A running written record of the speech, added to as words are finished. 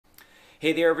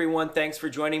Hey there everyone, thanks for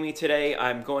joining me today.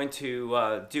 I'm going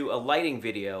to do a lighting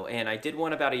video, and I did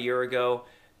one about a year ago.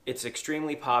 It's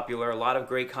extremely popular, a lot of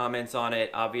great comments on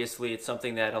it. Obviously it's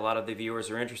something that a lot of the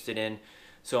viewers are interested in.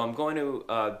 So I'm going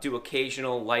to do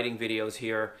occasional lighting videos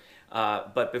here.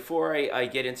 But before I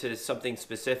get into something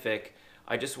specific,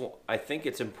 I think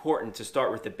it's important to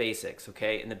start with the basics,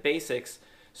 okay? And the basics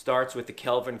starts with the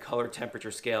Kelvin Color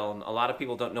temperature scale, and a lot of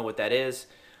people don't know what that is.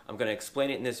 I'm going to explain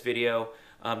it in this video.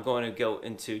 I'm going to go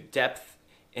into depth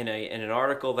in an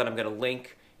article that I'm going to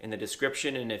link in the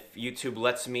description, and if YouTube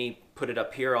lets me put it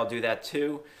up here, I'll do that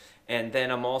too. And then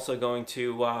I'm also going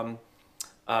to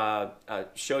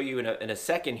show you in a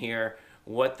second here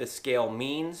what the scale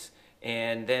means,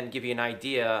 and then give you an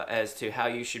idea as to how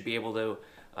you should be able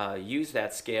to use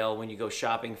that scale when you go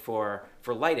shopping for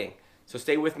lighting. So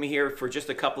stay with me here for just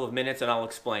a couple of minutes and I'll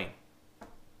explain.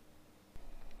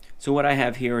 So what I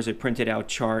have here is a printed out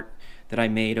chart that I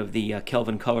made of the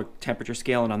Kelvin Color temperature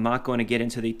scale, and I'm not going to get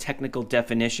into the technical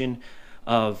definition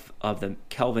of the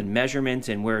Kelvin measurement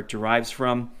and where it derives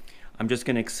from. I'm just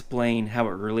going to explain how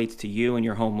it relates to you and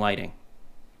your home lighting.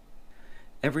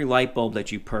 Every light bulb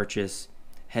that you purchase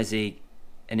has an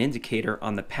indicator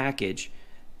on the package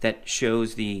that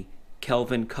shows the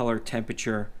Kelvin Color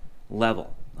temperature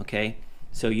level, okay?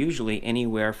 So usually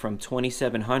anywhere from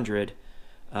 2700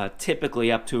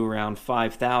 typically up to around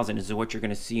 5,000 is what you're going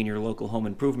to see in your local home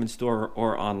improvement store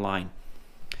or online.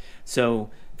 So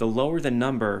the lower the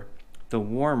number, the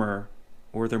warmer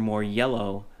or the more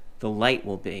yellow the light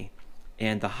will be.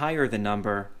 And the higher the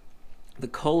number, the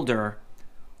colder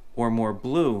or more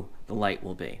blue the light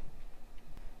will be.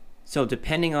 So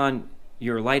depending on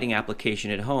your lighting application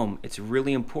at home, it's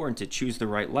really important to choose the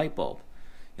right light bulb.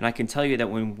 And I can tell you that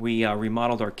when we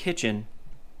remodeled our kitchen,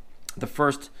 the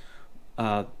first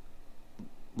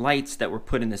lights that were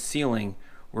put in the ceiling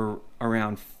were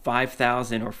around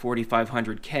 5,000 or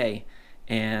 4,500 K,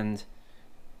 and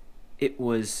it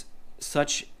was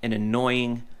such an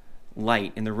annoying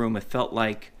light in the room. It felt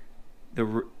like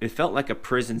a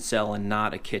prison cell and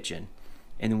not a kitchen.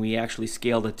 And we actually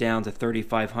scaled it down to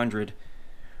 3,500,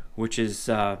 which is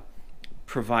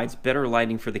provides better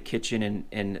lighting for the kitchen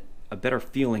and a better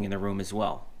feeling in the room as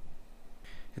well.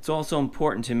 It's also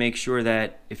important to make sure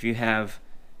that if you have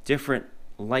different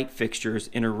light fixtures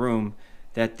in a room,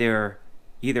 that they're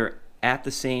either at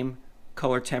the same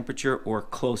color temperature or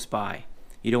close by.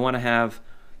 You don't want to have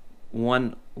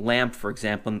one lamp, for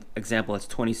example that's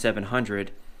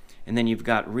 2700, and then you've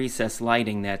got recessed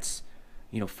lighting that's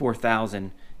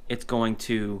 4,000. It's going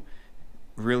to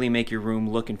really make your room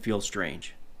look and feel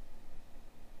strange.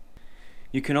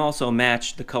 You can also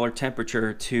match the color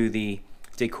temperature to the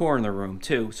decor in the room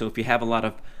too. So if you have a lot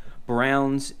of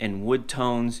browns and wood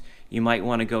tones, you might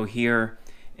want to go here,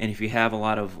 and if you have a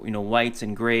lot of whites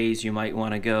and grays, you might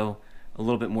want to go a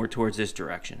little bit more towards this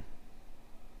direction.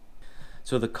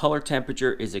 So the color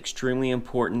temperature is extremely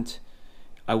important.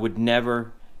 I would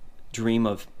never dream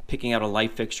of picking out a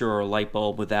light fixture or a light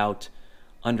bulb without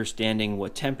understanding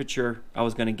what temperature I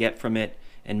was going to get from it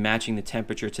and matching the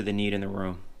temperature to the need in the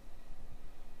room.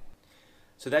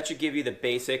 So that should give you the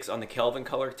basics on the Kelvin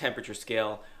Color temperature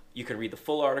scale. You can read the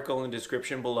full article in the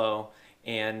description below,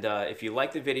 and if you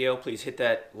like the video, please hit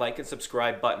that like and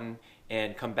subscribe button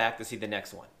and come back to see the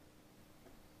next one.